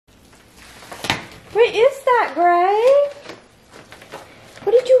What is that, Gray?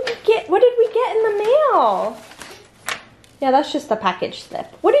 What did you get? What did we get in the mail? Yeah, that's just the package slip.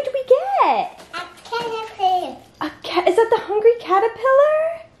 What did we get? A caterpillar. A cat? Is that the hungry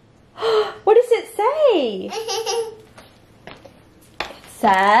caterpillar? What does it say? It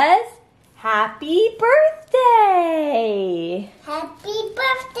says, "Happy birthday." Happy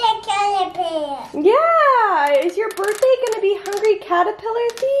birthday, caterpillar. Yeah, is your birthday gonna be hungry caterpillar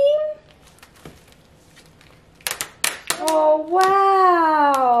theme? Oh,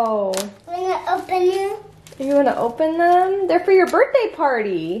 wow. Wanna open them? You wanna open them? They're for your birthday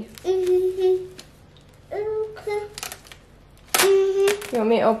party. Okay. You want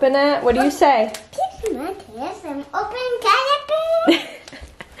me to open it? What do you say? Kiss my kiss. I'm opening caterpillar.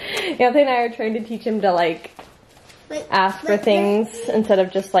 Anthony and I are trying to teach him to like ask for things instead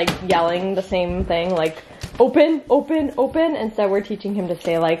of just like yelling the same thing, like open, open, open. Instead we're teaching him to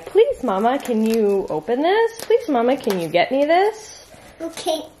say like, please mama, can you open this? Please mama, can you get me this?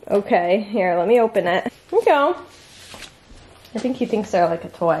 Okay. Okay, here, let me open it. Here we go. I think he thinks they're like a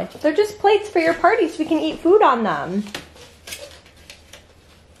toy. They're just plates for your party so we can eat food on them.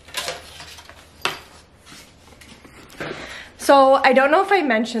 So I don't know if I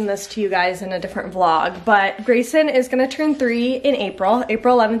mentioned this to you guys in a different vlog, but Grayson is gonna turn 3 in April.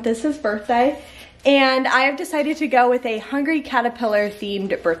 April 11th is his birthday. And I have decided to go with a Hungry Caterpillar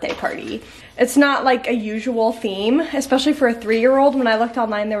themed birthday party. It's not like a usual theme, especially for a 3-year-old. When I looked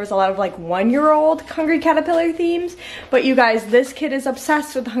online, there was a lot of like 1-year-old Hungry Caterpillar themes. But you guys, this kid is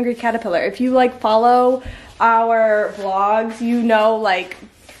obsessed with the Hungry Caterpillar. If you like follow our vlogs, you know like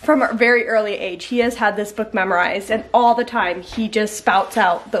from a very early age, he has had this book memorized, and all the time he just spouts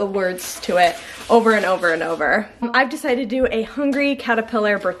out the words to it over and over and over. I've decided to do a Hungry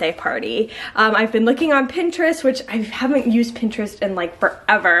Caterpillar birthday party. I've been looking on Pinterest, which I haven't used Pinterest in like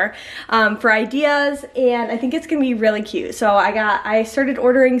forever, for ideas, and I think it's gonna be really cute. So I started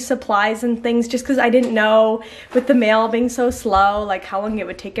ordering supplies and things just because I didn't know with the mail being so slow, like how long it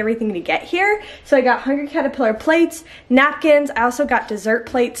would take everything to get here. So I got Hungry Caterpillar plates, napkins, I also got dessert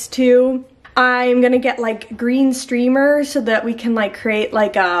plates too. I'm gonna get like green streamers so that we can like create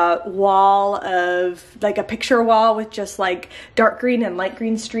like a wall of like a picture wall with just like dark green and light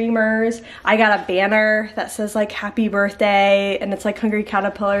green streamers. I got a banner that says like happy birthday and it's like Hungry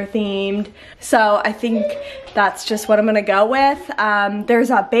Caterpillar themed. So I think that's just what I'm gonna go with.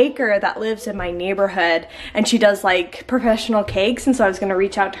 There's a baker that lives in my neighborhood and she does like professional cakes, and so I was gonna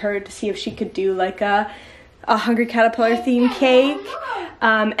reach out to her to see if she could do like a Hungry Caterpillar themed cake.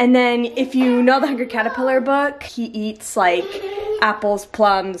 And then if you know the Hungry Caterpillar book, he eats like apples,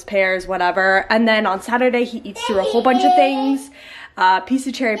 plums, pears, whatever. And then on Saturday he eats through a whole bunch of things. A piece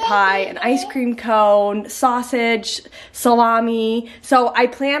of cherry pie, an ice cream cone, sausage, salami. So I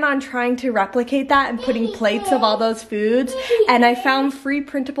plan on trying to replicate that and putting plates of all those foods. And I found free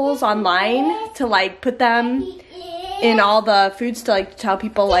printables online to like put them in all the foods to like tell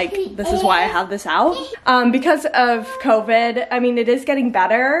people like this is why I have this out. Because of COVID, I mean it is getting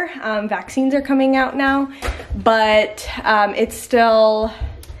better. Vaccines are coming out now, but it's still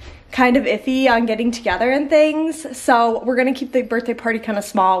kind of iffy on getting together and things. So we're gonna keep the birthday party kind of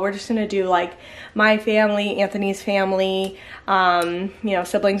small. We're just gonna do like my family, Anthony's family, you know,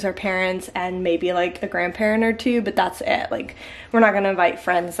 siblings or parents, and maybe like a grandparent or two, but that's it. Like we're not gonna invite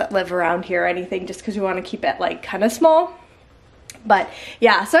friends that live around here or anything just because we want to keep it like kind of small. But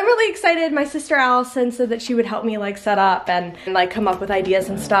yeah, so I'm really excited. My sister Allison said that she would help me like set up and like come up with ideas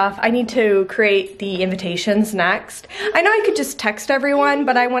and stuff. I need to create the invitations next. I know I could just text everyone,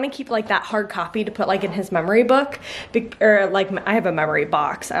 but I want to keep like that hard copy to put like in his memory book, or like I have a memory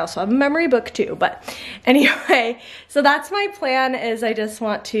box. I also have a memory book too, but anyway, so that's my plan. Is I just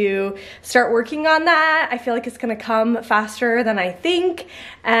want to start working on that. I feel like it's gonna come faster than I think,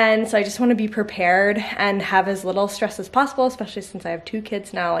 and so I just want to be prepared and have as little stress as possible, especially since I have 2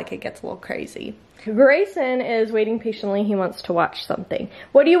 kids now. Like it gets a little crazy. Grayson is waiting patiently. He wants to watch something.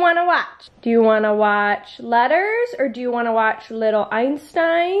 What do you want to watch? Do you want to watch Letters or do you want to watch Little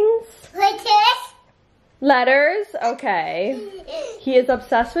Einsteins? Letters. Letters, okay. He is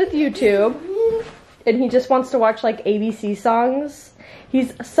obsessed with YouTube and he just wants to watch like ABC songs.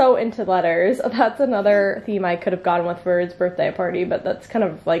 He's so into letters. That's another theme I could have gone with for his birthday party, but that's kind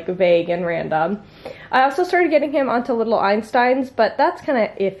of like vague and random. I also started getting him onto Little Einsteins, but that's kind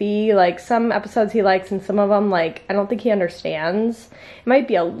of iffy. Like some episodes he likes and some of them like I don't think he understands. It might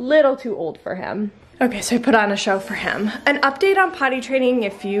be a little too old for him. Okay, so I put on a show for him. An update on potty training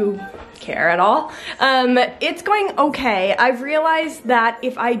if you care at all. It's going okay. I've realized that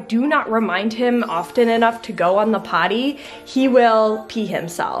if I do not remind him often enough to go on the potty, he will pee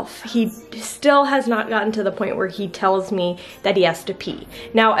himself. He still has not gotten to the point where he tells me that he has to pee.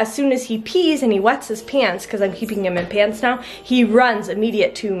 Now, as soon as he pees and he wets his pants, because I'm keeping him in pants now, he runs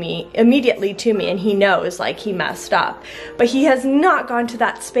immediately to me, and he knows like he messed up. But he has not gone to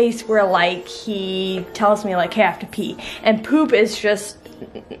that space where like he tells me like, hey, I have to pee. And poop is just,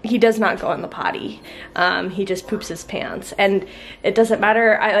 he does not go on the potty. He just poops his pants, and it doesn't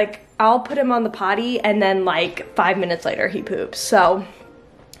matter. I'll put him on the potty and then like 5 minutes later he poops. So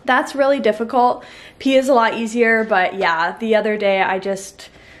that's really difficult. Pee is a lot easier, but yeah, the other day I just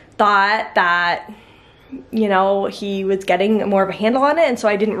thought that, you know, he was getting more of a handle on it, and so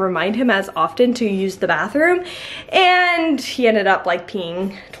I didn't remind him as often to use the bathroom, and he ended up like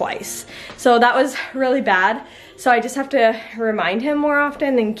peeing twice. So that was really bad. So I just have to remind him more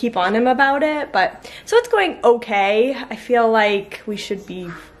often and keep on him about it. But so it's going okay. I feel like we should be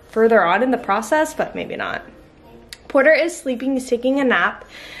further on in the process, but maybe not. Porter is sleeping, he's taking a nap.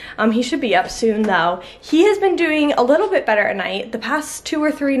 He should be up soon though. He has been doing a little bit better at night. The past 2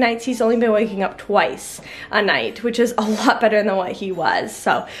 or 3 nights he's only been waking up twice a night, which is a lot better than what he was.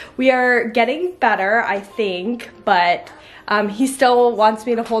 So we are getting better, I think, but he still wants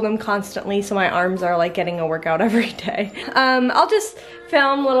me to hold him constantly, so my arms are like getting a workout every day. I'll just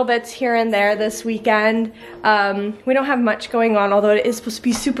film little bits here and there this weekend. We don't have much going on, although it is supposed to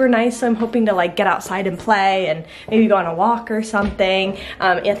be super nice, so I'm hoping to like get outside and play and maybe go on a walk or something.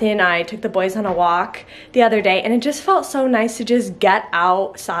 Anthony and I took the boys on a walk the other day, and it just felt so nice to just get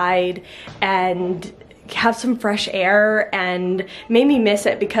outside and have some fresh air, and made me miss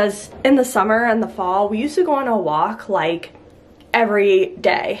it because in the summer and the fall we used to go on a walk like every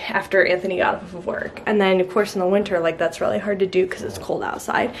day after Anthony got off of work. And then of course in the winter, like that's really hard to do because it's cold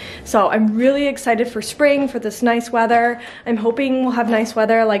outside. So I'm really excited for spring, for this nice weather. I'm hoping we'll have nice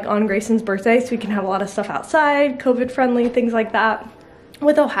weather like on Greyson's birthday so we can have a lot of stuff outside, COVID friendly, things like that.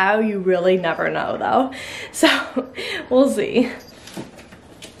 With Ohio, you really never know though. So we'll see.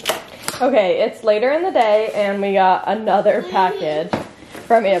 Okay, it's later in the day and we got another package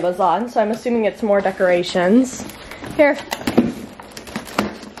from Amazon. So I'm assuming it's more decorations. Here.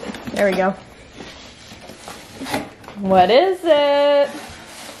 There we go. What is it?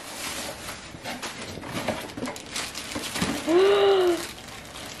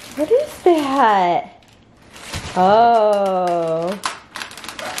 What is that? Oh.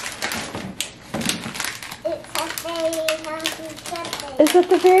 Is it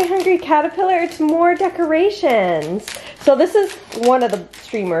the Very Hungry Caterpillar? It's more decorations. So this is one of the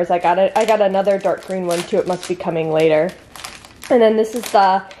streamers. I got another dark green one too. It must be coming later. And then this is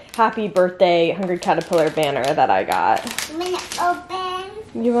the Happy Birthday Hungry Caterpillar banner that I got. You want to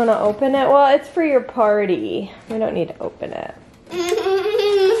open? You want to open it? Well, it's for your party. We don't need to open it.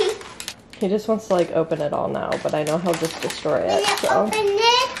 He just wants to like open it all now, but I know he'll just destroy it. So. Open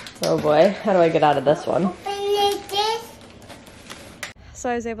it? Oh boy, how do I get out of this one? Open it, this. So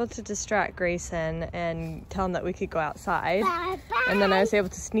I was able to distract Greyson and tell him that we could go outside. Bye bye. And then I was able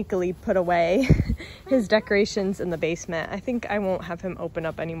to sneakily put away his decorations in the basement. I think I won't have him open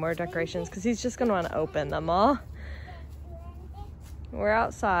up any more decorations because he's just gonna want to open them all. We're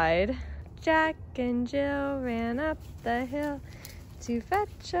outside. Jack and Jill ran up the hill to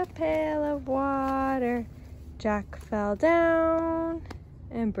fetch a pail of water. Jack fell down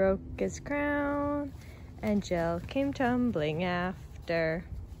and broke his crown, and Jill came tumbling after.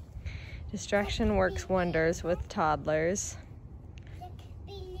 Distraction works wonders with toddlers.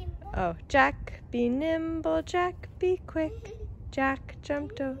 Oh, Jack, be nimble, Jack, be quick. Jack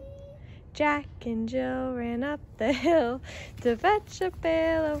jumped over. Jack and Jill ran up the hill to fetch a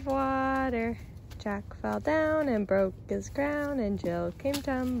pail of water. Jack fell down and broke his crown, and Jill came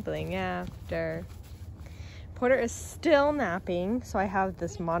tumbling after. Porter is still napping, so I have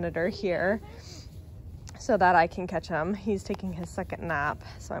this monitor here so that I can catch him. He's taking his second nap,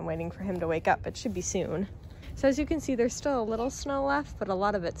 so I'm waiting for him to wake up. It should be soon. So as you can see, there's still a little snow left, but a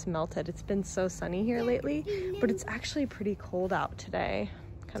lot of it's melted. It's been so sunny here lately, but it's actually pretty cold out today.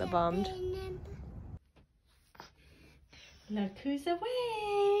 Kind of bummed. Look who's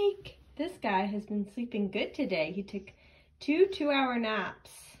awake! This guy has been sleeping good today. He took 2 2-hour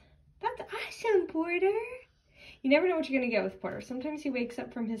naps. That's awesome, Porter. You never know what you're gonna get with Porter. Sometimes he wakes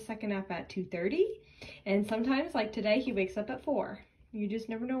up from his second nap at 2:30, and sometimes, like today, he wakes up at 4. You just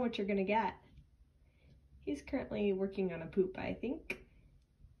never know what you're gonna get. He's currently working on a poop, I think.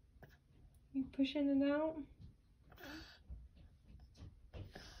 You push in and out.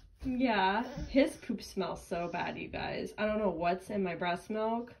 Yeah, his poop smells so bad, you guys. I don't know what's in my breast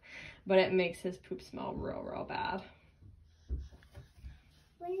milk, but it makes his poop smell real, real bad.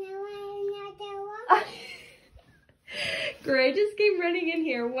 Gray just came running in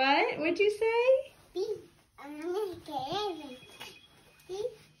here. What? What'd you say?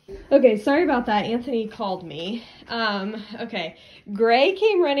 Okay, sorry about that. Anthony called me. Okay. Gray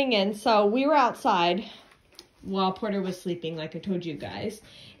came running in, so we were outside while Porter was sleeping, like I told you guys.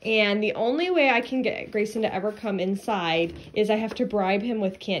 And the only way I can get Grayson to ever come inside is I have to bribe him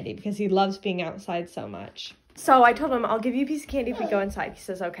with candy because he loves being outside so much. So I told him, I'll give you a piece of candy if we go inside. He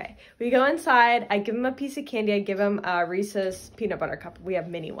says, okay. We go inside. I give him a piece of candy. I give him a Reese's peanut butter cup. We have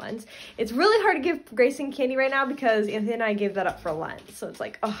mini ones. It's really hard to give Grayson candy right now because Anthony and I gave that up for lunch. So it's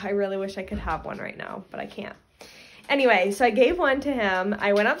like, oh, I really wish I could have one right now, but I can't. Anyway, so I gave one to him.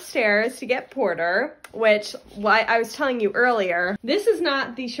 I went upstairs to get Porter, which I was telling you earlier, this is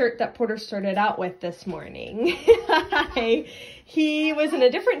not the shirt that Porter started out with this morning. He was in a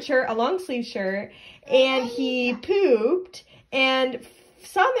different shirt, a long sleeve shirt, and he pooped, and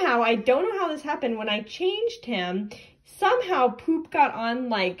somehow, I don't know how this happened, when I changed him, somehow poop got on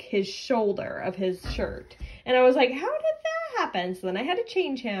like his shoulder of his shirt. And I was like, how did that happen? So then I had to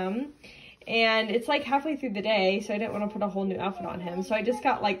change him. And it's like halfway through the day, so I didn't want to put a whole new outfit on him. So I just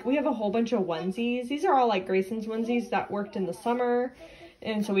got like, we have a whole bunch of onesies. These are all like Greysons onesies that worked in the summer.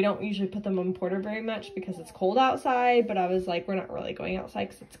 And so we don't usually put them on Porter very much because it's cold outside. But I was like, we're not really going outside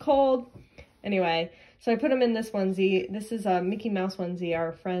because it's cold. Anyway, so I put him in this onesie. This is a Mickey Mouse onesie.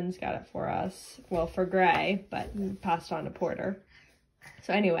 Our friends got it for us. Well, for Gray, but passed on to Porter.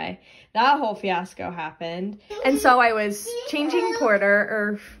 So anyway, that whole fiasco happened. And so I was changing Porter,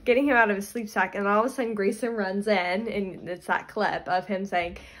 or getting him out of his sleep sack, and all of a sudden Grayson runs in, and it's that clip of him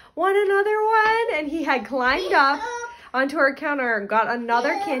saying, want another one? And he had climbed up onto our counter and got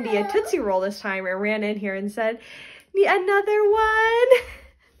another candy, a Tootsie Roll this time, and ran in here and said, need another one?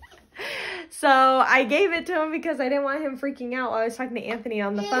 So I gave it to him because I didn't want him freaking out while I was talking to Anthony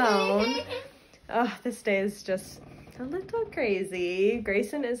on the phone. Oh, this day is just a little crazy.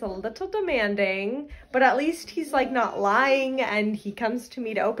 Grayson is a little demanding, but at least he's like not lying and he comes to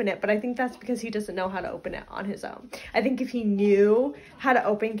me to open it. But I think that's because he doesn't know how to open it on his own. I think if he knew how to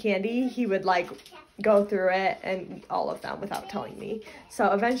open candy, he would like go through it and eat all of them without telling me.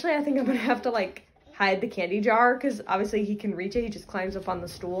 So eventually I think I'm gonna have to like hide the candy jar because obviously he can reach it. He just climbs up on the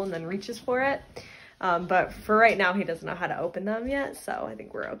stool and then reaches for it. But for right now, he doesn't know how to open them yet. So I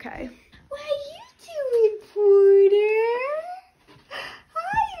think we're okay. What are you doing, Porter?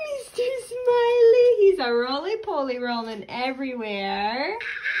 Hi, Mr. Smiley. He's a roly-poly rolling everywhere.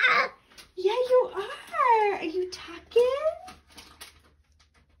 Yeah, you are. Are you talking?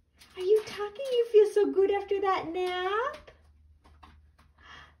 Are you talking? You feel so good after that nap?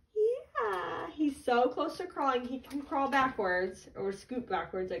 Yeah, he's so close to crawling. He can crawl backwards, or scoot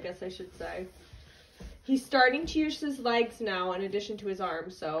backwards, I guess I should say. He's starting to use his legs now in addition to his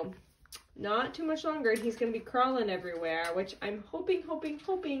arms, so not too much longer. He's going to be crawling everywhere, which I'm hoping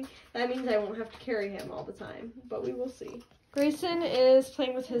that means I won't have to carry him all the time, but we will see. Grayson is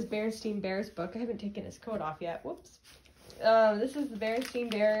playing with his Berenstain Bears book. I haven't taken his coat off yet. Whoops. This is the Berenstain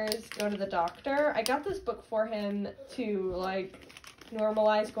Bears Go to the Doctor. I got this book for him to, like,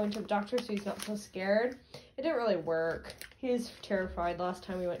 normalize going to the doctor so he's not so scared. It didn't really work. He was terrified last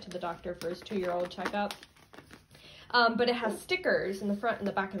time we went to the doctor for his 2-year-old checkup. But it has stickers in the front and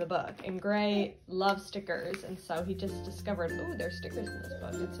the back of the book, and Gray loves stickers, and so he just discovered, ooh, there's stickers in this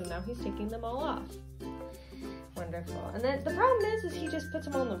book, and so now he's taking them all off. Wonderful. And then the problem is he just puts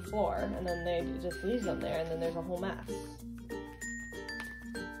them on the floor, and then he just leaves them there, and then there's a whole mess.